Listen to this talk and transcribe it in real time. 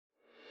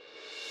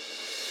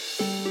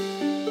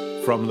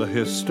from the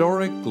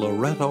historic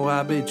Loretto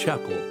Abbey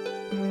Chapel,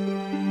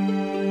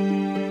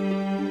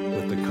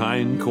 with the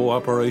kind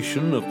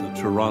cooperation of the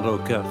Toronto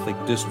Catholic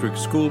District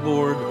School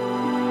Board,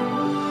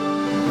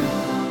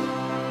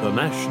 the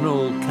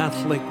National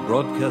Catholic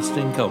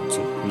Broadcasting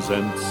Council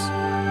presents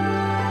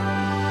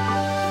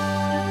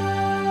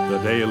the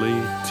Daily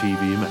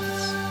TV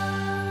Mass.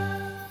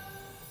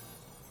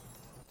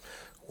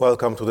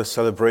 Welcome to the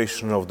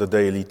celebration of the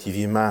Daily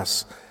TV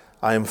Mass.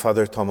 I am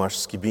Father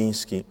Tomasz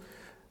Skibinski.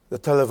 The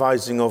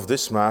televising of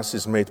this Mass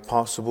is made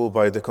possible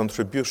by the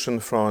contribution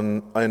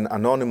from an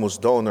anonymous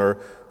donor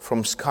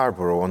from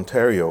Scarborough,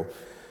 Ontario.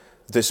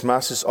 This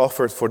Mass is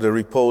offered for the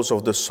repose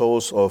of the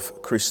souls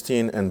of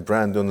Christine and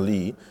Brandon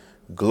Lee,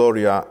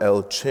 Gloria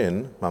L.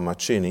 Chin, Mama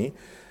Chini,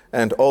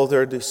 and all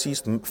their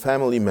deceased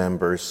family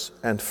members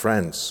and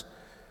friends.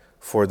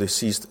 For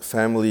deceased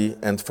family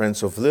and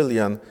friends of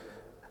Lillian,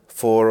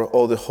 for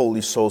all the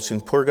holy souls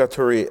in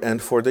purgatory,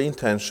 and for the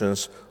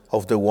intentions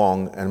of the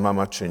Wong and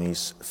Mama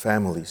Chini's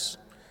families.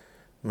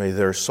 May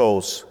their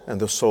souls and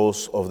the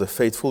souls of the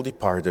faithful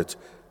departed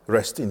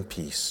rest in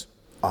peace.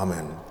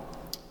 Amen.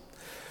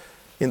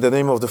 In the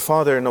name of the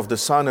Father, and of the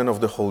Son, and of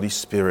the Holy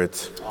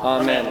Spirit.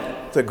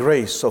 Amen. The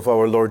grace of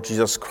our Lord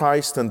Jesus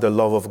Christ, and the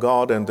love of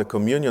God, and the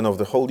communion of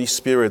the Holy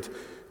Spirit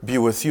be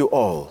with you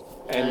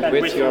all. And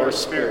with your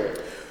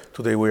spirit.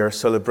 Today we are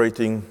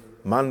celebrating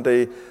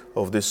Monday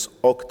of this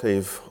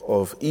octave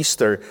of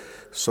Easter.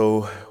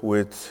 So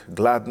with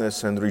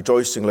gladness and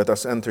rejoicing, let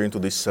us enter into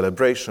this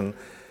celebration.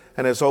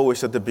 And as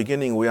always, at the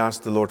beginning, we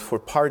ask the Lord for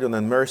pardon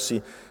and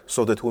mercy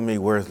so that we may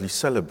worthily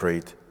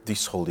celebrate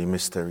these holy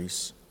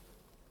mysteries.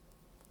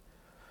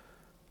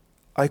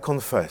 I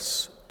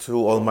confess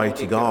to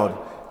Almighty God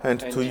and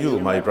to you,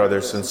 my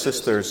brothers and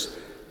sisters,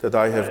 that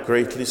I have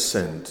greatly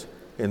sinned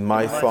in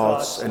my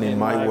thoughts and in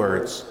my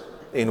words,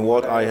 in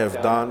what I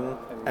have done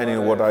and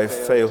in what I have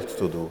failed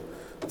to do,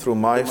 through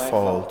my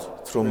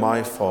fault, through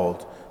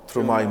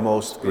my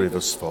most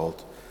grievous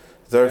fault.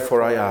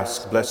 Therefore I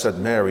ask Blessed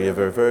Mary,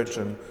 ever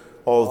Virgin,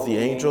 all the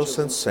angels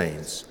and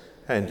saints,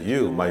 and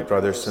you, my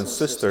brothers and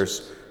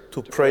sisters,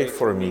 to pray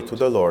for me to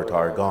the Lord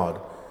our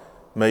God.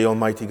 May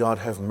Almighty God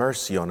have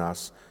mercy on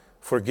us,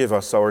 forgive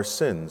us our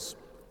sins,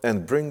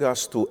 and bring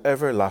us to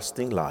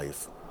everlasting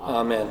life.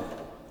 Amen.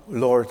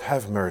 Lord,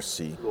 have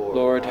mercy.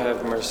 Lord,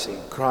 have mercy.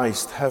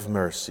 Christ, have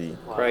mercy.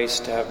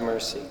 Christ, have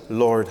mercy.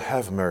 Lord,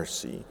 have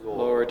mercy.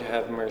 Lord,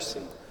 have mercy.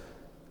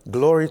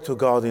 Glory to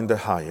God in the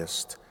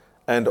highest,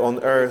 and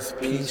on earth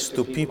peace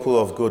to people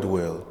of good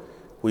will.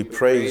 We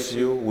praise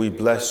you, we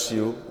bless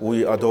you,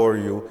 we adore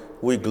you,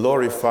 we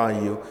glorify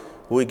you,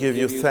 we give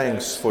you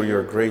thanks for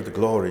your great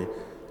glory.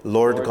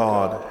 Lord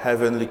God,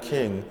 heavenly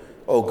King,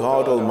 O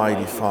God,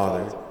 Almighty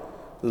Father,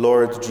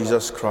 Lord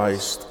Jesus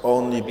Christ,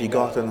 only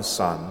begotten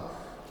Son,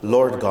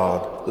 Lord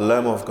God,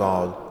 Lamb of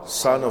God,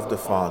 Son of the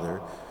Father,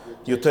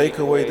 you take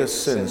away the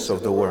sins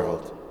of the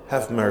world.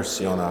 Have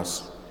mercy on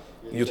us.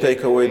 You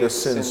take away the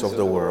sins of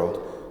the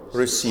world.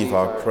 Receive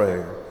our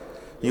prayer.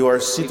 You are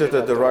seated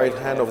at the right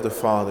hand of the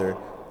Father.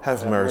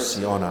 Have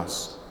mercy on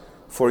us.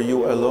 For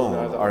you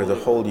alone are the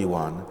Holy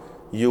One.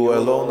 You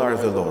alone are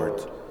the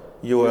Lord.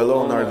 You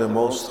alone are the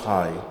Most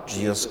High,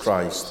 Jesus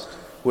Christ,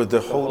 with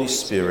the Holy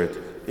Spirit,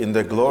 in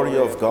the glory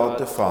of God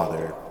the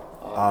Father.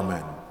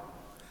 Amen.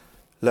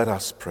 Let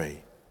us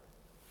pray.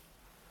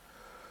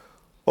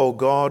 O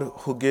God,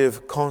 who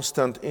give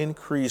constant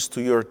increase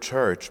to your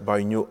church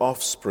by new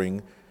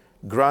offspring,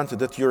 grant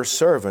that your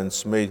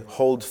servants may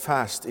hold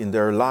fast in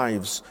their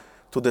lives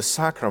to the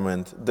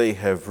sacrament they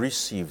have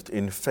received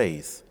in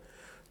faith.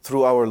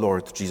 Through our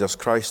Lord Jesus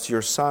Christ,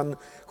 your Son,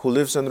 who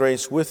lives and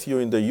reigns with you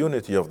in the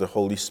unity of the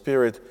Holy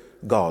Spirit,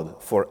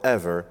 God,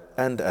 forever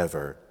and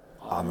ever.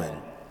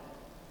 Amen.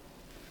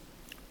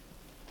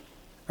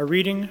 A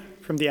reading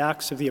from the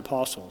Acts of the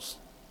Apostles.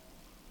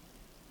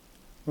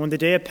 When the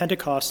day of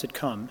Pentecost had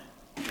come,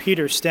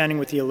 Peter, standing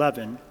with the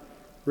 11,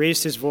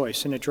 raised his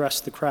voice and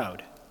addressed the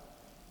crowd.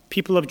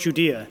 People of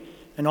Judea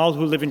and all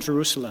who live in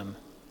Jerusalem,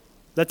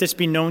 let this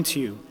be known to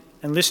you,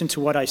 and listen to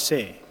what I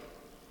say.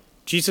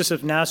 Jesus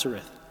of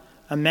Nazareth,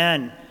 a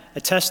man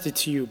attested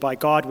to you by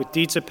God with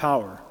deeds of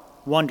power,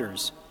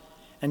 wonders,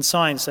 and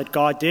signs that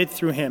God did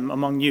through him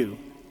among you,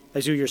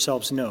 as you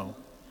yourselves know.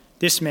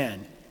 This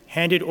man,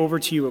 handed over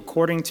to you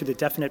according to the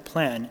definite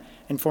plan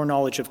and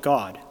foreknowledge of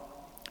God,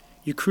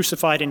 you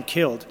crucified and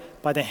killed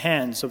by the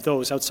hands of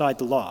those outside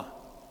the law.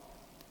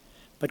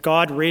 But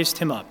God raised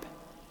him up,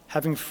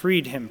 having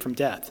freed him from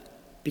death,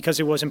 because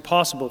it was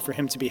impossible for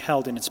him to be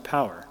held in its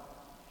power.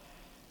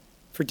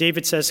 For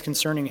David says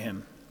concerning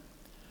him,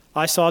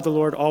 I saw the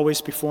Lord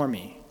always before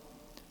me,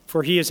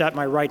 for he is at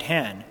my right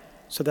hand,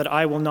 so that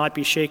I will not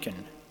be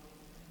shaken.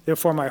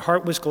 Therefore my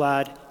heart was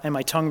glad, and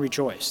my tongue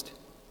rejoiced.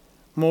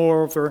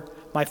 Moreover,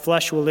 my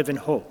flesh will live in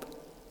hope.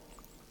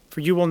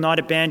 For you will not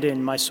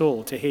abandon my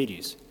soul to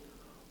Hades,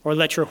 or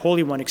let your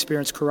Holy One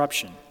experience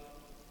corruption.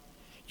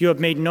 You have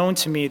made known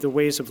to me the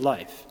ways of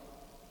life.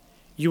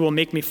 You will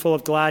make me full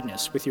of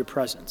gladness with your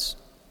presence.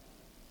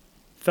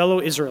 Fellow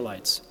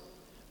Israelites,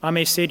 I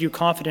may say to you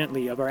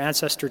confidently of our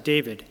ancestor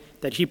David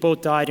that he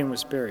both died and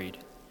was buried,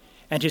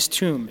 and his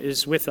tomb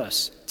is with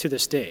us to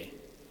this day.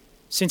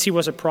 Since he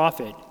was a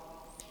prophet,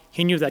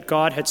 he knew that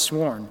God had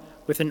sworn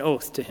with an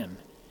oath to him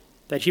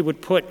that he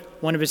would put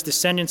one of his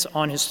descendants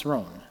on his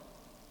throne.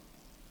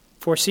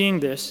 Foreseeing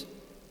this,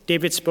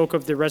 David spoke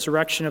of the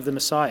resurrection of the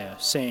Messiah,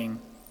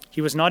 saying,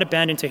 "He was not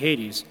abandoned to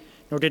Hades,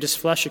 nor did his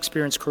flesh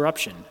experience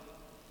corruption.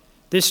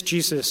 This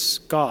Jesus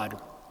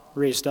God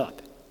raised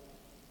up,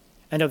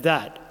 and of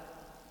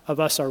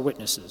us are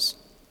witnesses.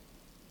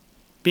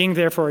 Being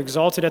therefore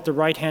exalted at the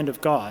right hand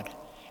of God,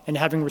 and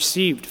having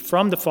received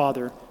from the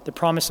Father the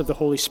promise of the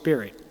Holy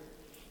Spirit,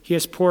 he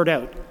has poured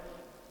out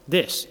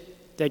this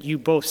that you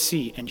both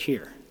see and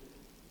hear."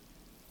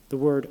 The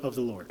word of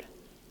the Lord.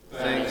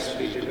 Thanks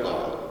be to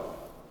God.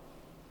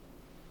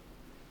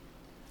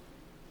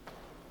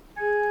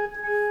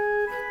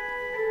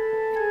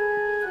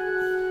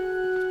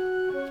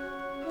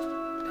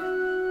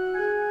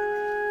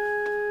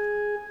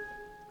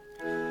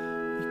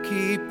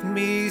 Keep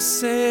me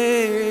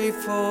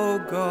safe, O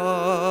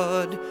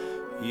God,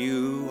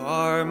 you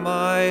are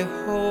my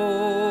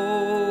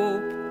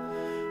hope.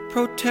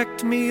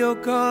 Protect me, O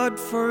God,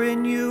 for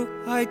in you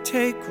I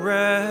take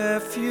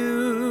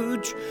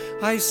refuge.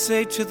 I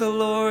say to the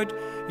Lord,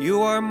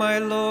 you are my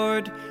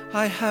Lord,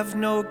 I have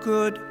no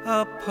good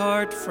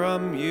apart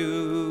from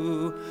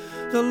you.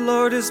 The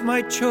Lord is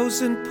my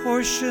chosen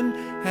portion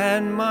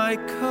and my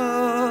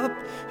cup,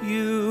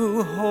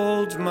 you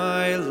hold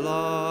my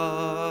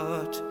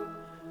lot.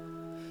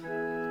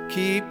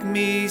 Keep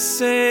me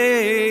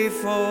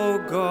safe, O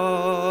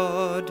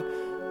God,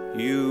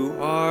 you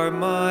are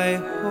my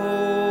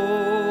hope.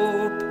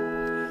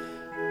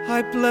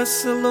 I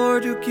bless the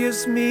Lord who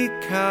gives me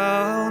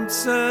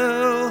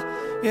counsel.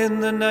 In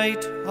the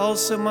night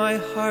also my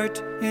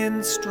heart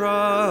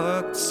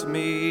instructs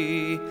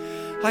me.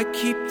 I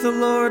keep the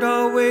Lord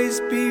always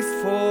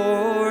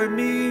before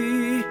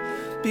me.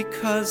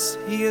 Because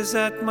he is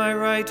at my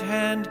right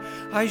hand,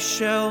 I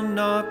shall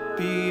not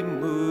be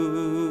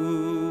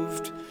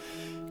moved.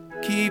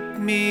 Keep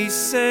me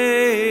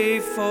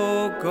safe,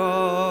 O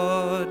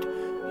God,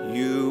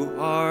 you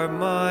are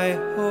my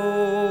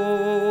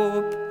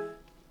hope.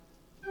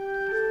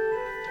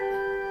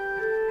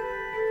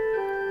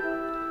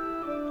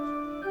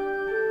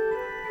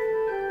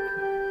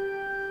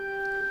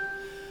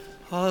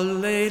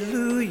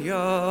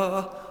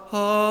 Alleluia,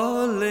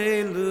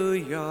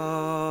 alleluia,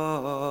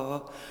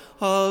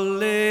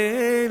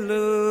 alleluia,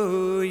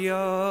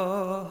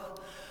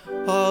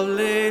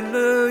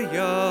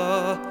 alleluia,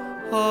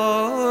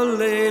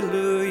 alleluia,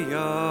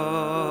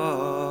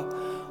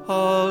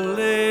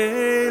 alleluia.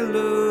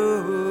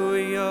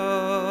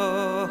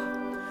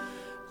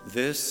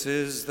 This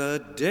is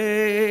the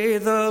day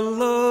the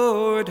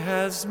Lord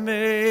has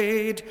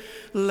made.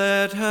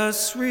 Let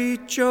us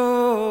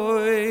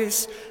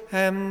rejoice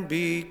and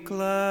be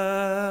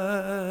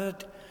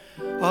glad.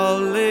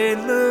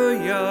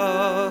 Alleluia,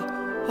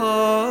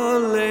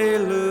 alleluia,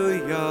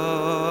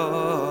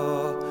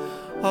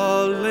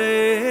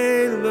 alleluia.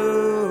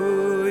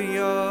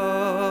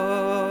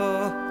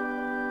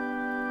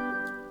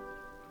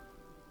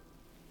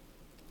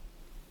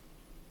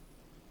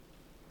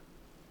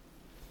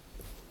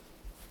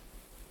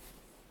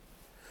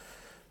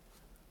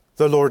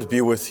 The Lord be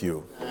with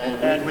you.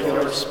 And with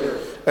your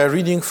spirit. A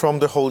reading from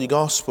the Holy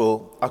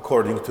Gospel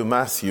according to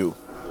Matthew.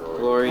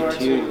 Glory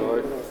to you,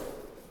 Lord.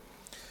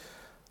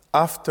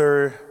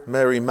 After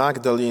Mary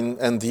Magdalene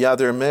and the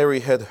other Mary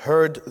had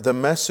heard the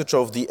message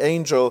of the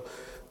angel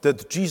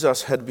that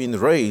Jesus had been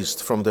raised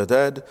from the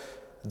dead,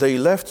 they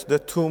left the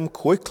tomb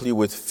quickly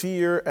with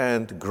fear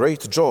and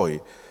great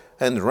joy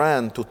and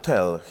ran to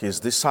tell his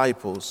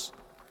disciples.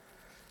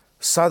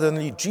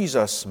 Suddenly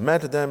Jesus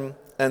met them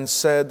and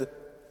said,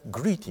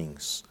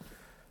 "Greetings."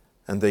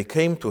 And they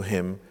came to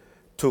him,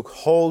 took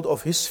hold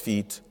of his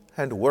feet,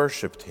 and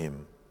worshipped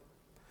him.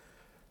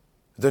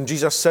 Then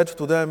Jesus said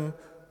to them,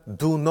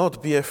 "Do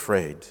not be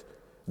afraid.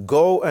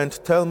 Go and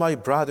tell my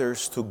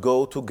brothers to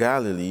go to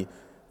Galilee.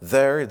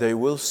 There they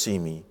will see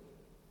me."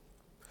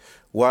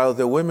 While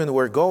the women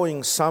were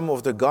going, some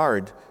of the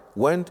guard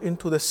went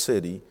into the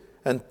city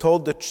and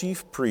told the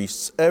chief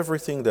priests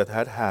everything that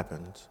had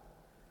happened.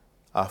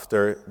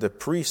 After the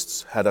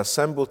priests had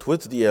assembled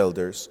with the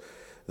elders,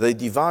 they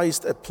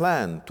devised a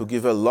plan to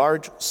give a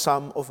large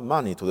sum of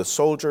money to the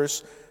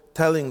soldiers,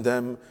 telling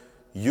them,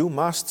 "You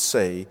must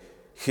say,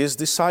 'His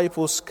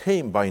disciples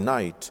came by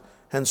night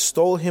and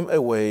stole him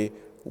away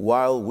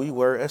while we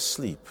were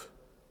asleep.'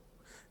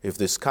 If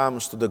this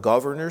comes to the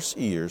governor's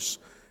ears,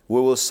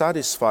 we will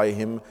satisfy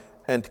him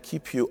and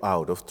keep you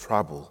out of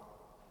trouble."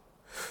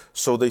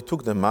 So they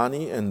took the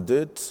money and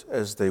did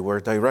as they were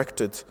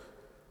directed.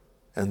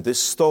 And this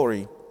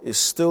story is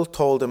still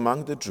told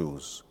among the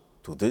Jews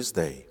to this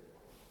day.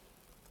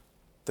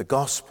 The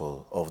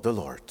Gospel of the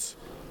Lord.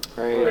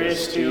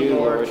 Praise to you,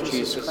 Lord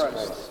Jesus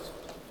Christ.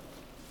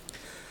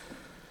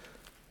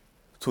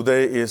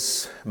 Today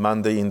is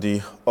Monday in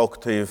the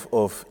octave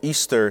of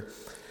Easter,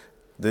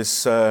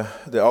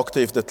 the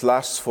octave that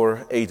lasts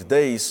for 8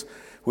 days.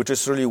 which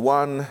is really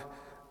one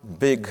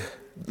big,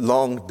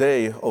 long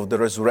day of the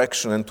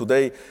resurrection. And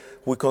today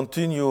we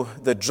continue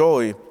the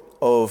joy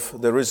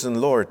of the risen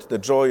Lord, the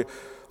joy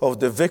of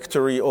the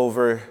victory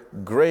over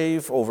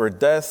grave, over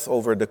death,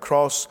 over the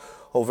cross,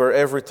 over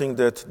everything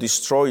that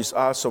destroys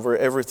us, over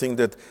everything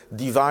that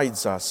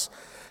divides us.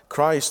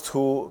 Christ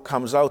who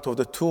comes out of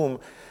the tomb,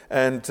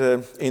 and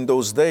in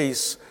those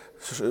days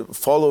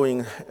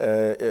following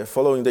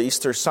the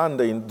Easter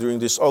Sunday, during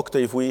this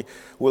octave, we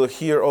will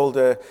hear all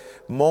the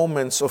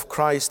moments of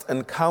Christ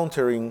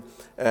encountering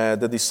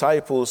the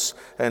disciples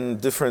and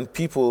different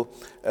people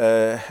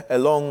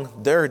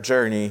along their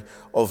journey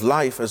of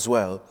life as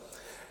well.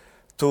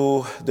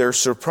 To their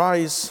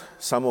surprise,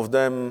 some of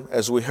them,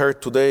 as we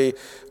heard today,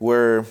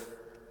 were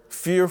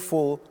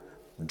fearful,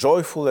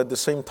 joyful at the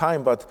same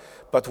time, but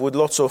with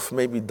lots of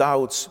maybe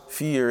doubts,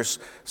 fears,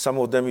 some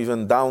of them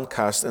even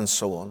downcast and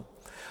so on.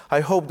 I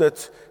hope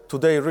that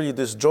today really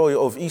this joy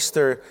of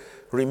Easter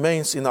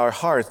remains in our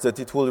hearts, that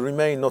it will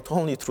remain not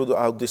only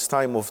throughout this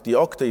time of the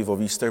octave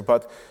of Easter,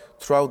 but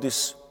throughout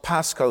this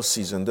Paschal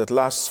season that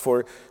lasts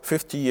for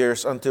 50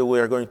 years until we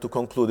are going to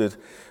conclude it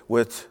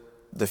with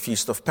the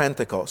Feast of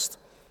Pentecost.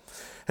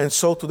 And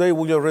so today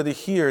we already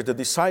hear the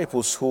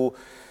disciples who,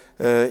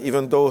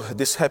 even though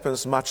this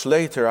happens much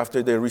later,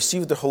 after they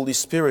receive the Holy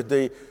Spirit,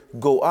 they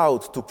go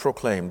out to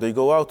proclaim. They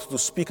go out to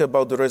speak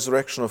about the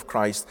resurrection of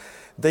Christ.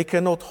 They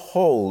cannot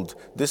hold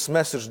this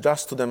message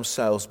just to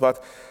themselves,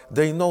 but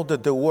they know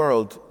that the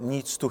world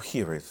needs to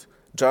hear it,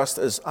 just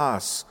as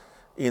us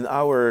in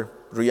our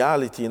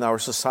reality, in our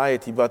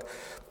society, but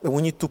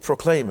we need to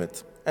proclaim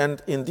it.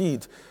 And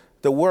indeed,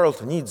 the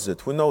world needs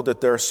it. We know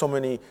that there are so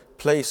many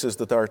places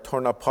that are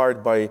torn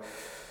apart by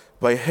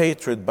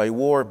hatred, by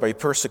war, by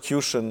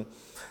persecution.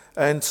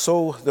 And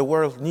so the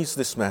world needs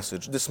this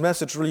message. This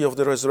message really of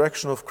the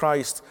resurrection of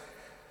Christ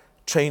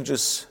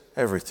changes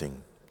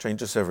everything,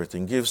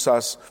 gives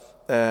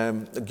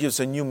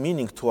a new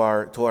meaning to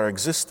our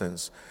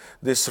existence.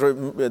 This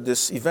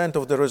event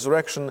of the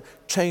resurrection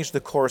changed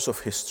the course of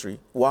history.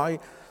 Why?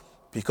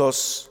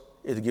 Because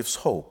it gives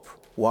hope.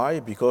 Why?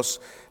 Because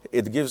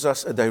it gives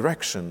us a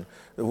direction.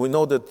 We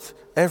know that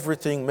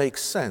everything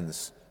makes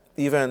sense.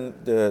 Even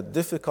the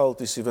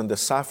difficulties, even the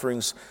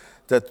sufferings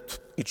that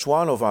each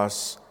one of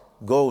us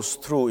goes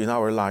through in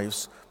our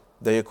lives,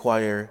 they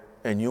acquire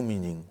a new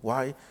meaning.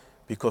 Why?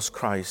 Because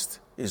Christ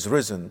is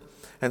risen.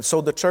 And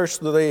so the church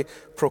today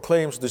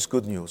proclaims this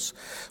good news.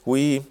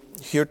 We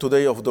hear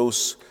today of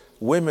those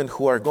women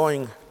who are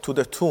going to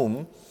the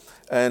tomb,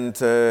 and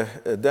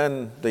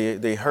then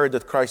they heard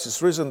that Christ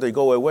is risen. They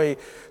go away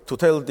to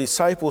tell the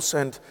disciples,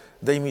 and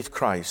they meet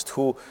Christ,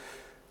 who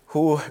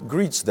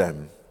greets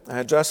them,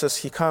 just as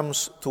he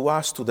comes to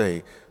us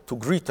today to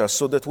greet us,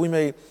 so that we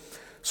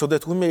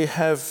may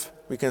have,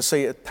 we can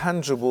say, a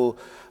tangible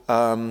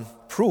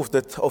proof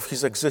of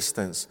his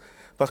existence.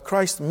 But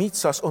Christ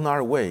meets us on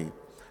our way.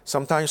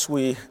 Sometimes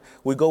we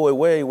go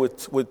away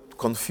with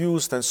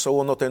confused and so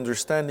on, not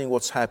understanding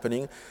what's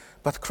happening,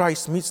 but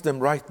Christ meets them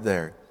right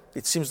there.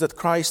 It seems that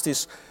Christ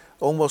is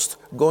almost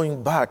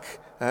going back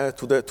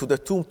to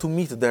the tomb to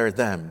meet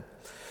them.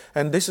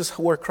 And this is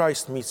where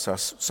Christ meets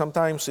us.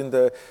 Sometimes in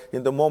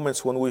the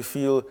moments when we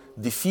feel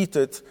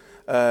defeated,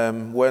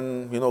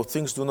 when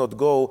things do not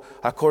go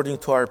according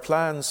to our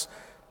plans,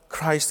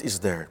 Christ is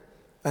there.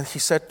 And he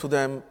said to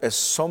them, as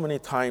so many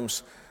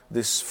times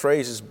this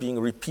phrase is being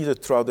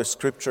repeated throughout the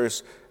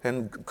scriptures,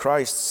 and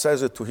Christ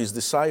says it to his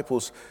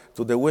disciples,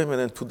 to the women,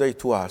 and today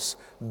to us,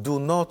 do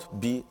not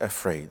be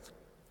afraid.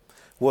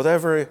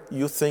 Whatever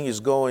you think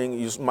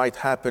might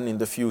happen in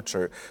the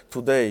future,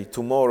 today,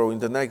 tomorrow, in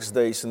the next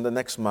days, in the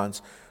next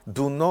months,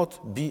 do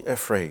not be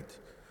afraid.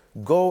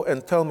 Go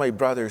and tell my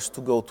brothers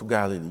to go to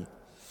Galilee.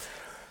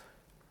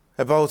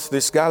 About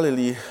this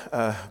Galilee,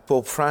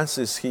 Pope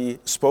Francis, he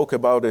spoke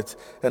about it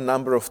a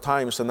number of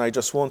times, and I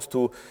just want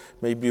to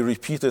maybe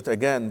repeat it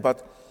again.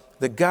 But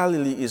the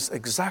Galilee is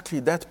exactly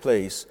that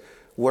place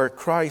where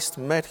Christ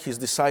met his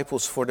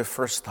disciples for the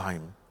first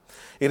time.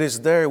 It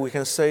is there, we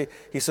can say,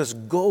 he says,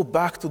 go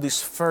back to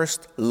this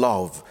first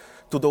love,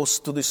 to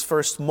this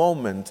first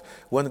moment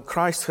when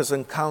Christ has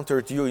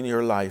encountered you in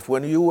your life,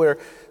 when you were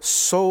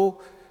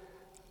so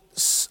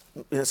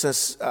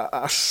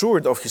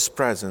assured of his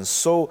presence,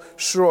 so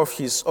sure of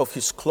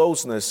his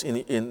closeness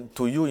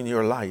to you in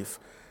your life.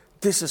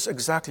 This is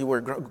exactly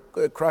where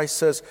Christ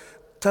says,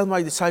 tell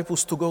my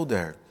disciples to go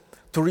there,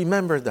 to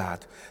remember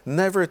that,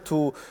 never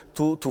to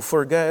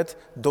forget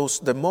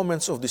the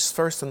moments of this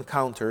first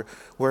encounter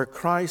where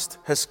Christ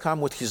has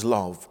come with his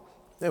love,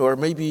 or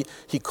maybe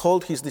he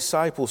called his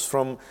disciples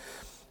from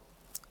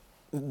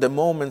the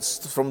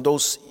moments, from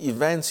those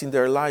events in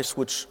their lives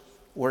which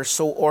were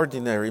so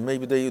ordinary.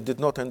 Maybe they did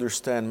not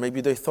understand. Maybe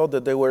they thought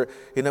that they were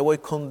in a way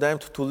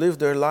condemned to live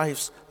their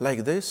lives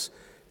like this.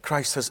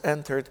 Christ has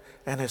entered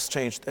and has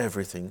changed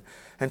everything.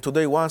 And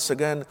today, once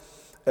again,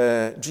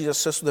 Jesus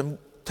says to them,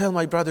 tell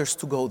my brothers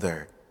to go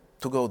there,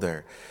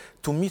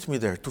 to meet me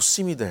there, to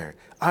see me there.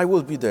 I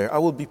will be there. I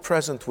will be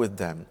present with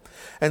them.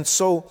 And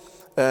so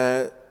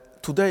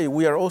today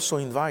we are also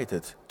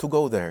invited to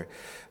go there.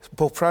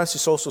 Pope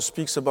Francis also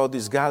speaks about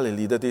this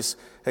Galilee that is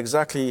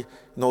exactly,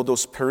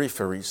 those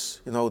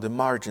peripheries, the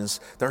margins.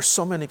 There are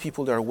so many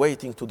people that are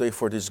waiting today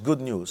for this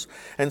good news.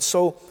 And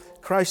so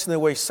Christ in a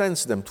way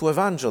sends them to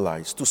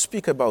evangelize, to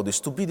speak about this,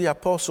 to be the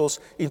apostles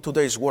in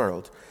today's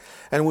world.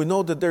 And we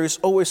know that there is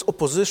always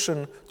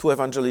opposition to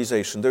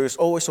evangelization. There is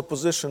always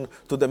opposition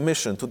to the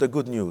mission, to the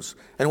good news.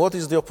 And what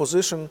is the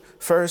opposition?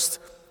 First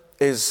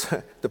is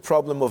the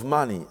problem of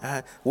money.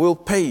 We'll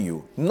pay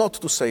you not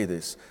to say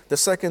this. The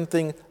second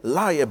thing,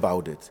 lie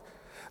about it.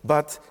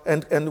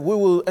 And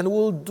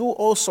we'll do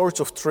all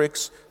sorts of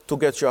tricks to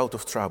get you out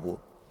of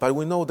trouble. But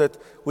we know that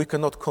we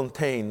cannot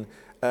contain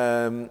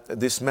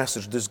this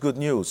message, this good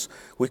news.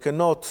 We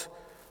cannot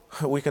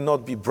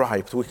be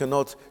bribed. We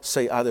cannot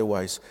say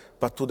otherwise.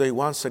 But today,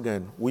 once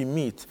again, we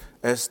meet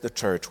as the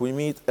church. We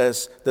meet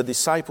as the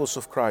disciples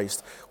of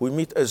Christ. We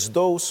meet as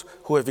those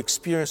who have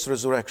experienced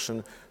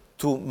resurrection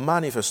to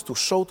manifest, to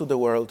show to the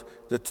world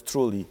that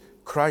truly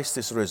Christ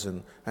is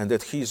risen and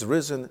that he is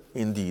risen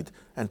indeed.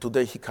 And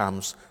today he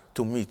comes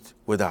to meet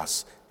with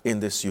us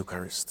in this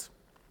Eucharist.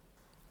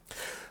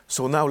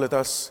 So now let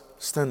us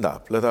stand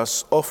up. Let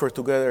us offer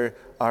together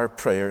our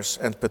prayers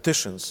and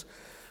petitions.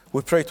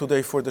 We pray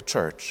today for the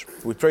church.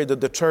 We pray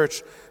that the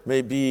church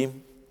may be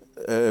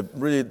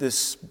really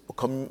this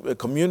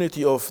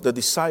community of the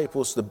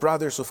disciples, the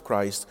brothers of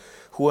Christ,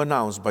 who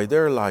announce by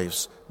their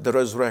lives the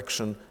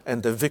resurrection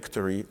and the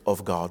victory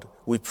of God.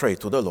 We pray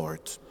to the Lord.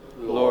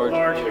 Lord,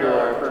 hear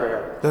our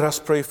prayer. Let us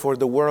pray for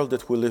the world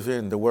that we live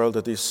in, the world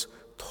that is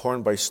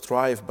torn by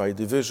strife, by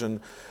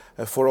division,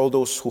 for all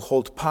those who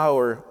hold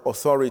power,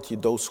 authority,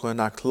 those who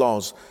enact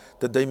laws,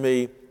 that they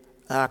may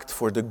act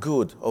for the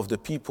good of the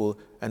people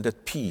and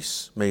that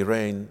peace may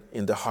reign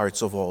in the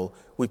hearts of all.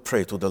 We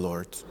pray to the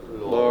Lord.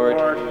 Lord,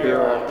 hear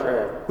our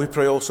prayer. We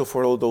pray also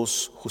for all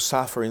those who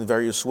suffer in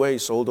various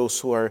ways, all those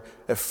who are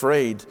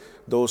afraid,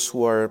 those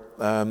who are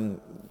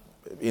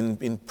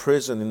in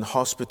prison, in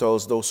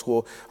hospitals, those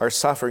who are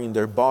suffering in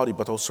their body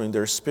but also in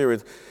their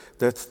spirit,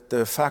 that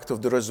the fact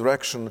of the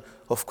resurrection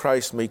of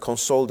Christ may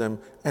console them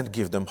and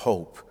give them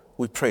hope.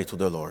 We pray to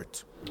the Lord.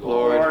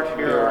 Lord,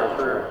 hear our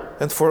prayer.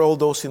 And for all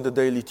those in the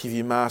daily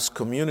TV Mass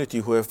community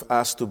who have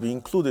asked to be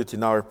included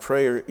in our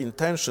prayer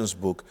intentions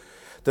book,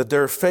 that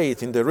their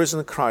faith in the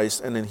risen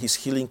Christ and in his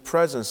healing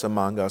presence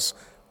among us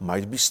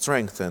might be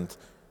strengthened,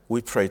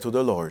 we pray to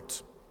the Lord.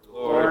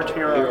 Lord,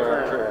 hear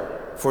our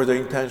prayer. For the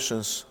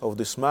intentions of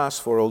this Mass,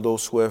 for all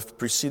those who have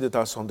preceded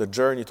us on the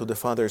journey to the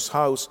Father's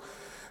house,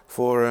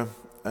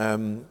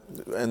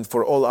 and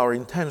for all our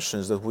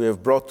intentions that we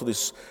have brought to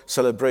this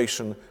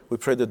celebration, we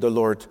pray that the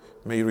Lord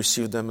may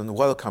receive them and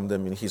welcome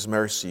them in his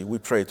mercy. We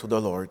pray to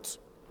the Lord.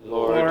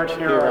 Lord,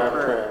 hear our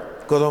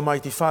prayer. God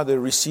Almighty Father,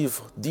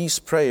 receive these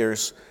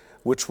prayers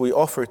which we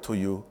offer to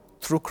you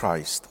through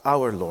Christ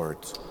our Lord.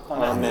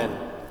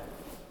 Amen.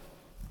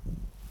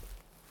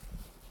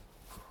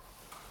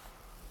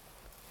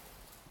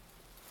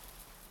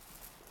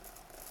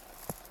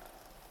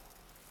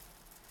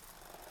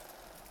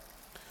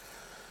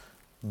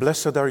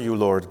 Blessed are you,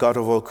 Lord, God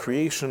of all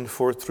creation,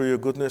 for through your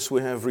goodness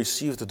we have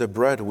received the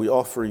bread we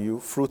offer you,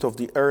 fruit of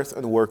the earth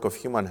and work of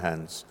human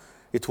hands.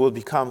 It will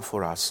become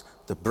for us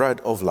the bread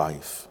of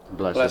life.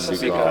 Blessed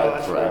be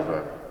God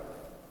forever.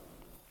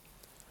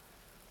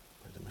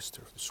 By the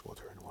mystery of this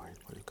water and wine,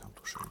 will you come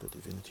to share the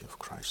divinity of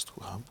Christ,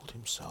 who humbled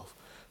himself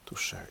to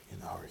share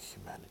in our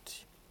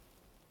humanity.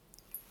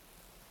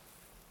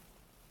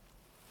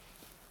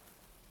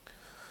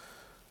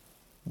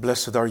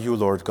 Blessed are you,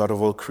 Lord, God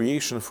of all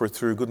creation, for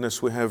through your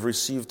goodness we have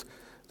received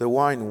the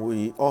wine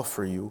we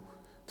offer you,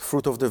 the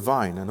fruit of the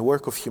vine and the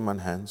work of human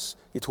hands.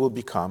 It will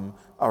become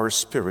our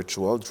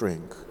spiritual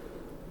drink.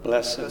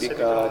 Blessed be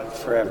God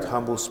forever. With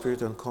humble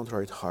spirit and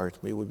contrite heart,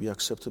 may we be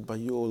accepted by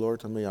you, O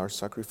Lord, and may our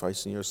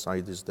sacrifice in your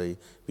sight this day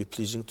be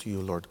pleasing to you,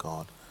 Lord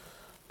God.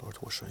 Lord,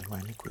 wash away my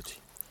iniquity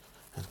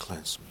and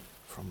cleanse me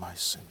from my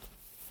sin.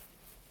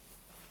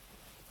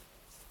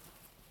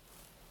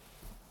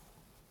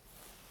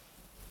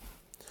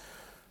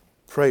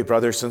 Pray,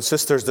 brothers and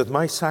sisters, that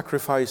my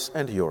sacrifice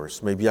and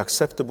yours may be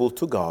acceptable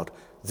to God,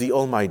 the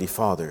Almighty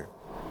Father.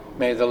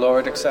 May the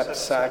Lord accept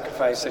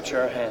sacrifice at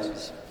your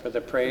hands for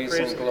the praise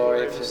and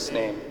glory of his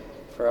name,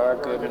 for our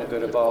good and the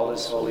good of all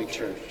his holy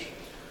church.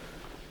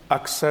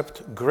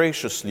 Accept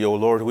graciously, O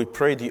Lord, we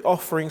pray, the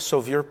offerings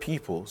of your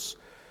peoples,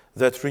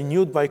 that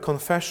renewed by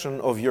confession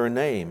of your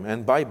name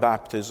and by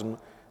baptism,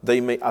 they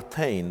may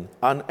attain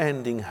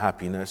unending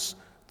happiness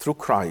through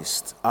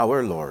Christ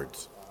our Lord.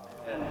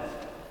 Amen.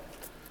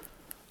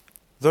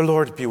 The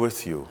Lord be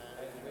with you.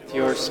 With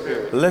your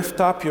spirit.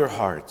 Lift up your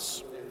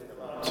hearts.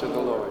 To the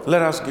Lord.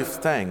 Let us give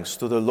thanks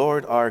to the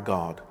Lord our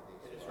God.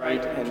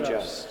 Right and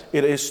just.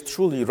 It is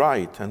truly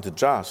right and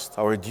just,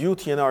 our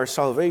duty and our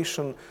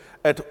salvation,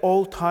 at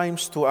all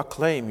times to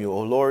acclaim you,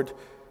 O Lord,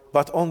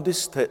 but on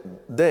this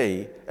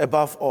day,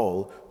 above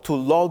all, to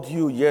laud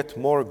you yet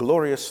more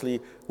gloriously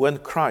when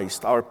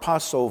Christ, our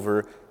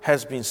Passover,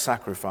 has been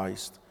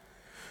sacrificed.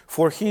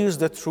 For he is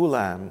the true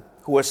Lamb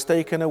who has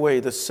taken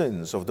away the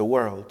sins of the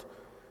world.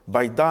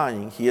 By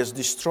dying, he has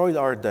destroyed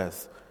our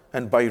death,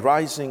 and by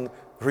rising,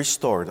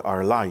 restored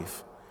our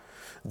life.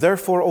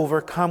 Therefore,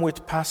 overcome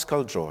with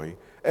paschal joy,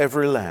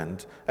 every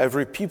land,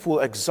 every people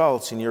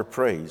exalts in your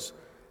praise,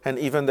 and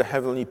even the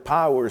heavenly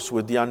powers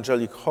with the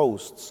angelic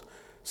hosts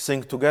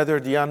sing together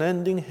the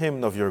unending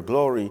hymn of your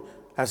glory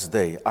as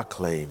they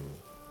acclaim.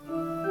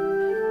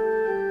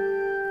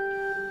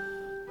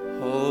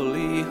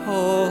 Holy,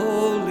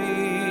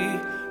 holy,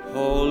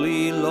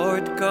 holy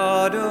Lord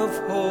God of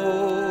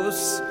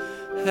hosts,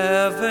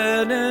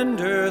 heaven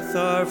and earth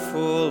are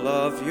full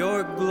of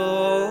your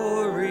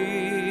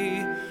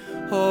glory.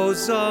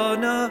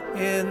 Hosanna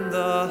in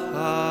the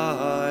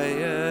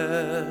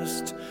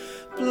highest.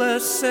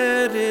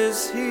 Blessed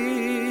is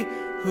he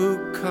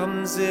who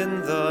comes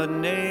in the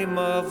name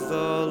of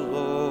the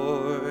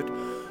Lord.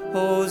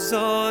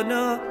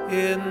 Hosanna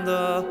in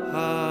the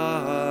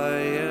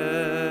highest.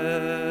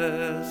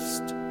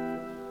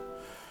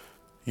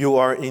 You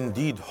are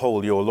indeed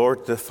holy, O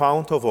Lord, the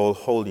fount of all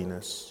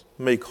holiness.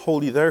 Make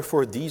holy,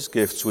 therefore, these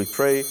gifts, we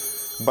pray,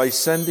 by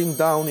sending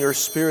down your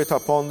Spirit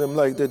upon them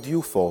like the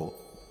dewfall,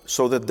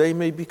 so that they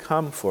may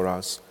become for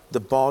us the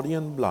body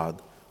and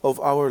blood of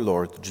our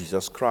Lord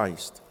Jesus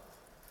Christ.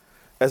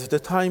 At the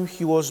time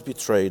he was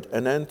betrayed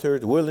and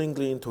entered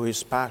willingly into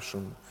his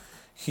passion,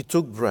 he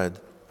took bread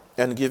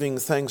and, giving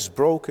thanks,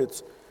 broke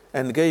it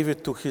and gave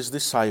it to his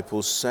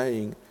disciples,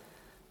 saying,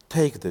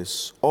 "Take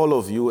this, all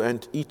of you,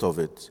 and eat of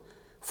it,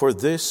 for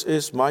this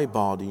is my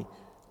body,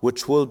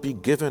 which will be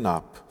given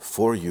up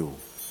for you."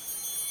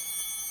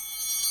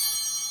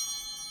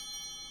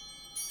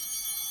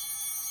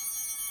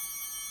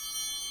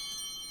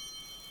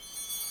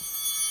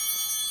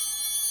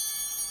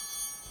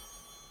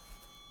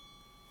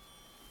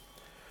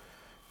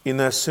 In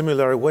a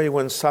similar way,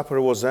 when supper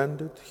was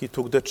ended, he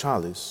took the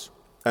chalice,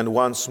 and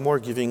once more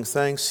giving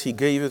thanks, he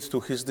gave it to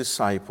his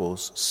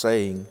disciples,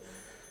 saying,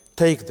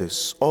 "Take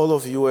this, all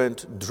of you,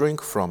 and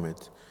drink from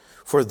it,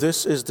 for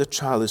this is the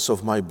chalice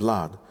of my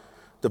blood,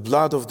 the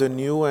blood of the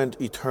new and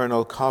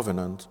eternal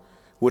covenant,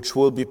 which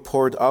will be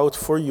poured out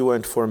for you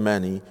and for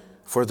many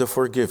for the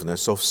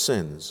forgiveness of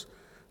sins.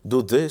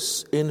 Do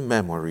this in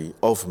memory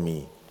of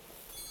me."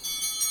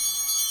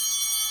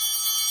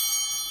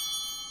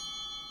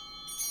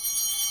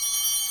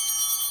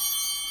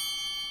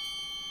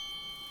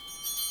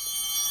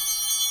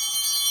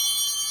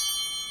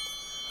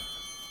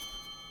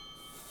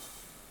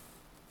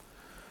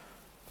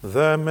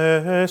 The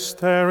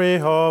mystery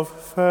of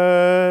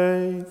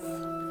faith.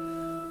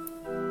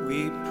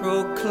 We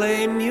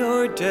proclaim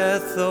your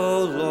death,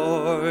 O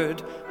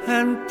Lord,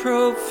 and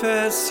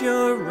profess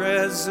your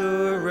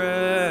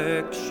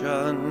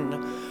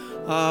resurrection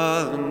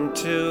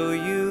until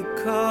you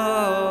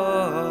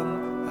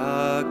come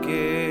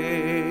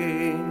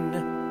again.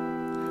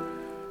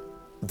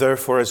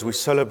 Therefore, as we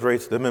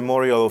celebrate the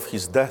memorial of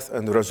his death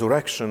and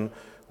resurrection,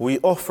 we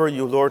offer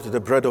you, Lord,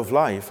 the bread of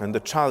life and the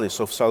chalice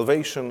of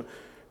salvation,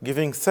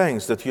 giving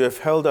thanks that you have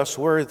held us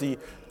worthy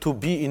to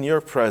be in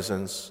your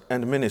presence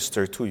and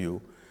minister to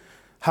you.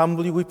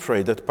 Humbly we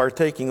pray that,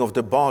 partaking of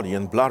the body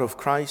and blood of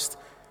Christ,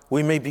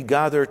 we may be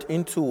gathered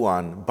into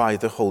one by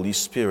the Holy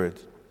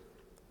Spirit.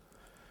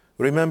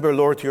 Remember,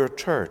 Lord, your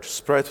church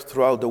spread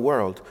throughout the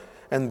world,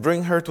 and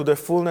bring her to the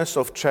fullness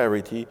of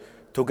charity,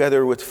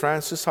 together with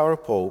Francis our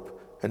Pope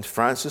and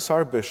Francis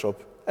our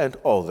Bishop and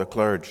all the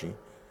clergy.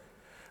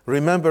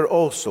 Remember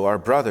also our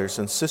brothers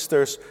and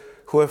sisters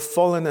who have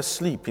fallen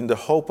asleep in the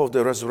hope of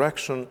the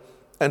resurrection,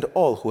 and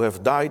all who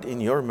have died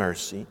in your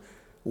mercy.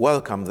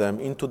 Welcome them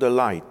into the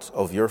light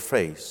of your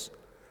face.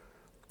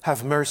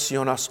 Have mercy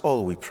on us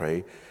all, we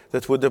pray,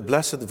 that with the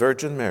Blessed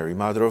Virgin Mary,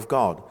 Mother of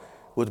God,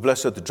 with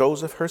blessed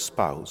Joseph, her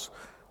spouse,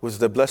 with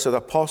the blessed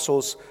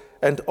apostles,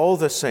 and all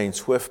the saints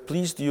who have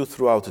pleased you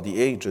throughout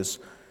the ages,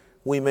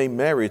 we may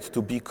merit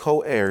to be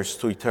co-heirs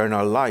to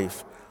eternal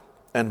life,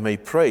 and may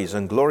praise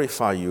and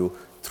glorify you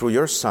through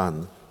your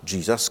Son,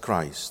 Jesus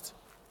Christ.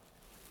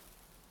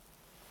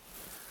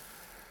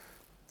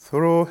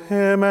 Through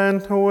him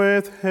and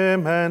with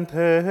him and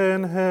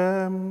in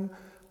him,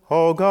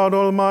 O God,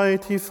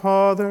 Almighty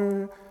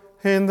Father,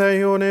 in the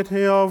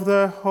unity of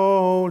the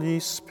Holy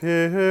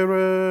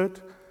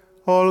Spirit,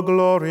 all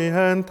glory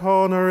and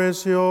honor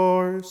is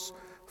yours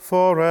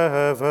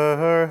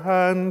forever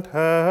and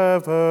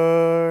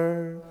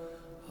ever.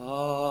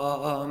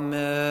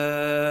 Amen.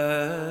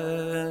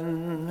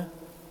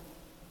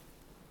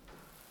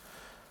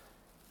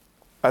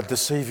 At the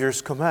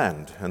Saviour's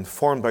command, and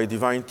formed by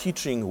divine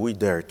teaching, we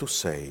dare to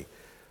say,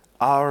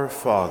 Our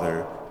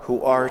Father,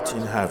 who art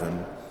in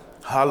heaven,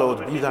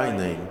 hallowed be thy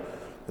name.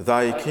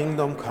 Thy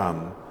kingdom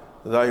come,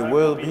 thy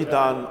will be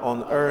done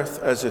on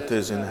earth as it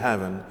is in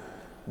heaven.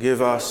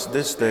 Give us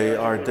this day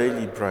our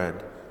daily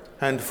bread,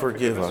 and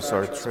forgive us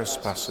our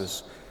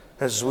trespasses,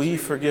 as we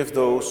forgive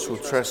those who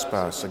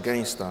trespass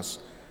against us.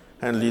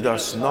 And lead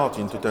us not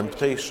into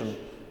temptation,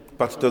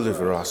 but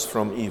deliver us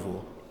from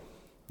evil.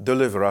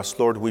 Deliver us,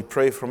 Lord, we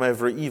pray, from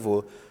every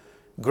evil.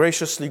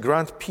 Graciously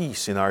grant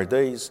peace in our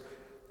days,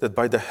 that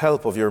by the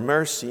help of your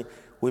mercy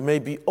we may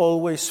be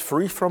always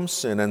free from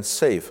sin and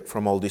safe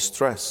from all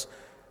distress,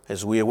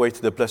 as we await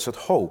the blessed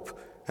hope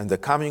and the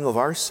coming of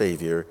our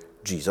Savior,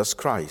 Jesus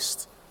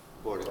Christ.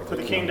 For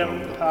the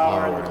kingdom, the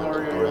power, and the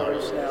glory are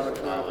yours now and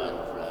forever.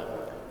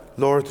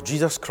 Lord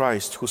Jesus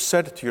Christ, who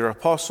said to your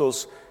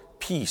apostles,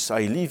 "Peace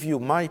I leave you,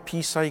 my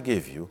peace I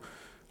give you,"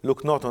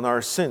 look not on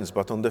our sins,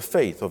 but on the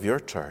faith of your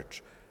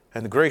church,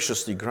 and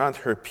graciously grant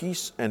her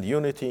peace and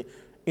unity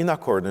in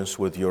accordance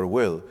with your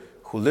will,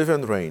 who live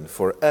and reign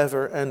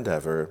forever and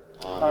ever.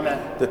 Amen.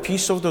 The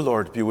peace of the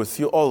Lord be with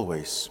you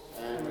always.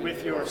 And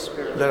with your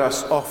spirit. Let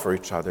us offer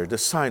each other the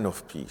sign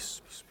of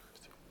peace.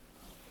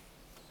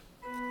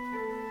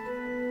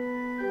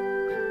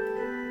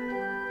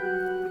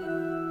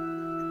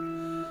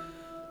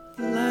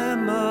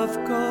 Lamb of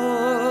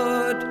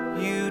God,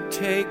 you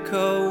take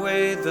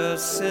away the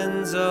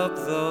sins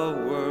of the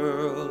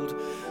world.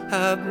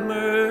 Have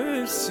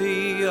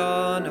mercy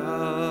on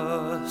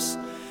us.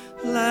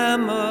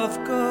 Lamb of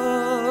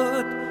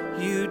God,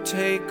 you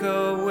take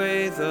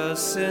away the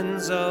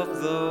sins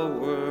of the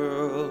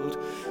world.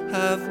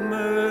 Have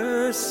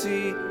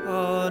mercy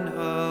on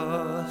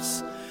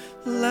us.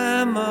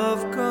 Lamb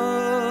of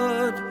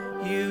God,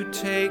 you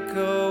take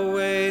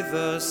away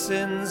the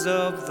sins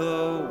of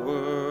the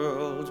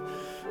world.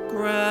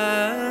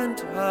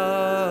 Grant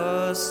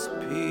us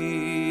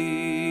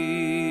peace.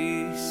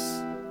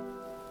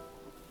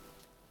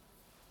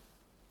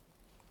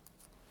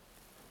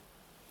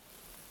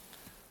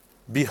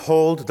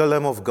 Behold the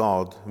Lamb of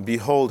God,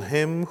 behold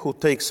him who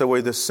takes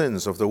away the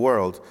sins of the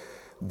world.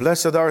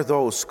 Blessed are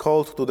those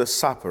called to the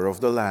supper of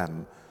the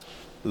Lamb.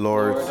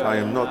 Lord, I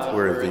am not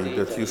worthy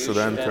that you should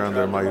enter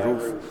under my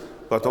roof,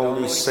 but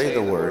only say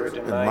the word,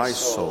 and my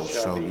soul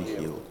shall be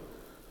healed.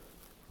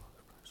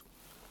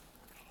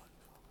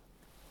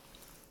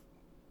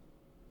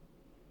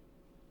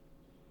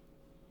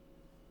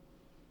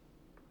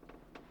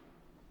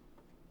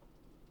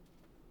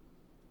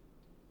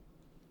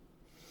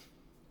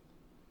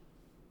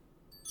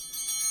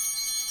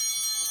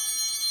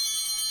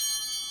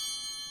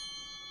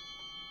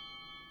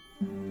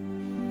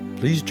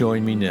 Please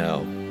join me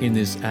now in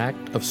this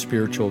act of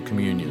spiritual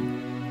communion.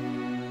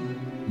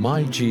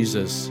 My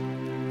Jesus,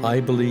 I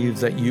believe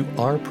that you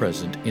are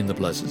present in the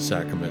Blessed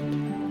Sacrament.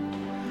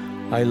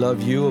 I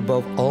love you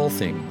above all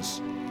things,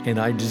 and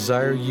I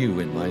desire you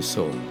in my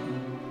soul.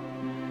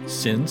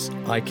 Since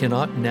I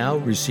cannot now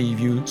receive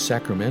you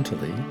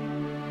sacramentally,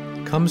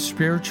 come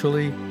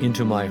spiritually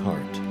into my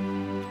heart,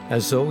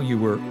 as though you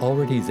were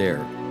already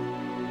there.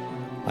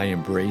 I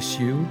embrace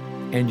you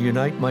and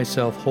unite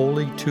myself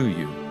wholly to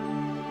you.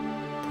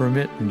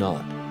 Permit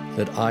not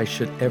that I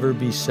should ever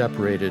be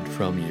separated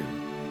from you.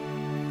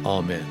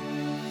 Amen.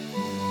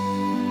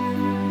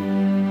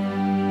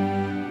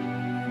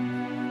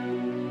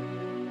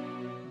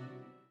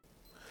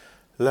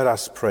 Let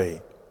us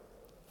pray.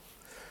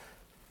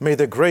 May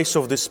the grace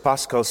of this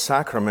Paschal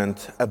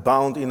Sacrament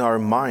abound in our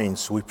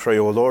minds, we pray,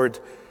 O Lord,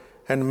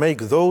 and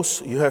make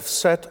those you have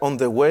set on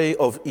the way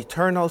of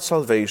eternal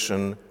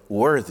salvation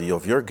worthy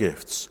of your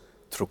gifts.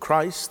 Through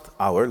Christ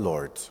our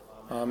Lord.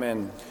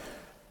 Amen.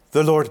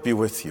 The Lord be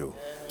with you.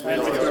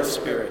 And with your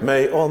spirit.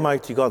 May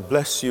Almighty God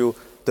bless you,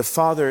 the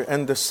Father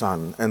and the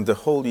Son and the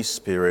Holy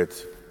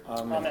Spirit.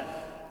 Amen.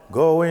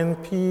 Go in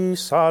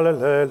peace.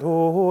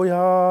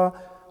 Hallelujah.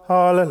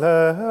 Hallelujah.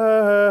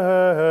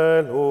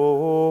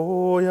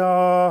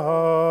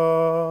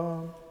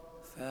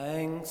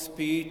 Thanks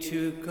be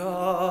to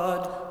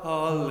God.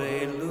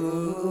 Alleluia.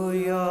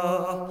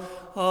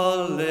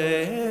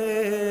 Alleluia.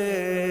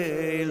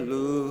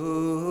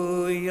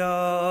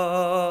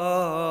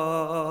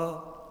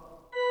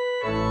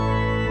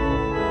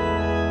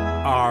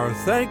 Our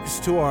thanks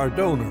to our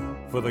donor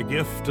for the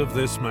gift of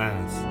this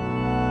Mass.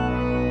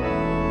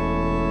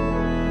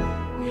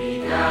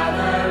 We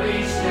gather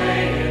each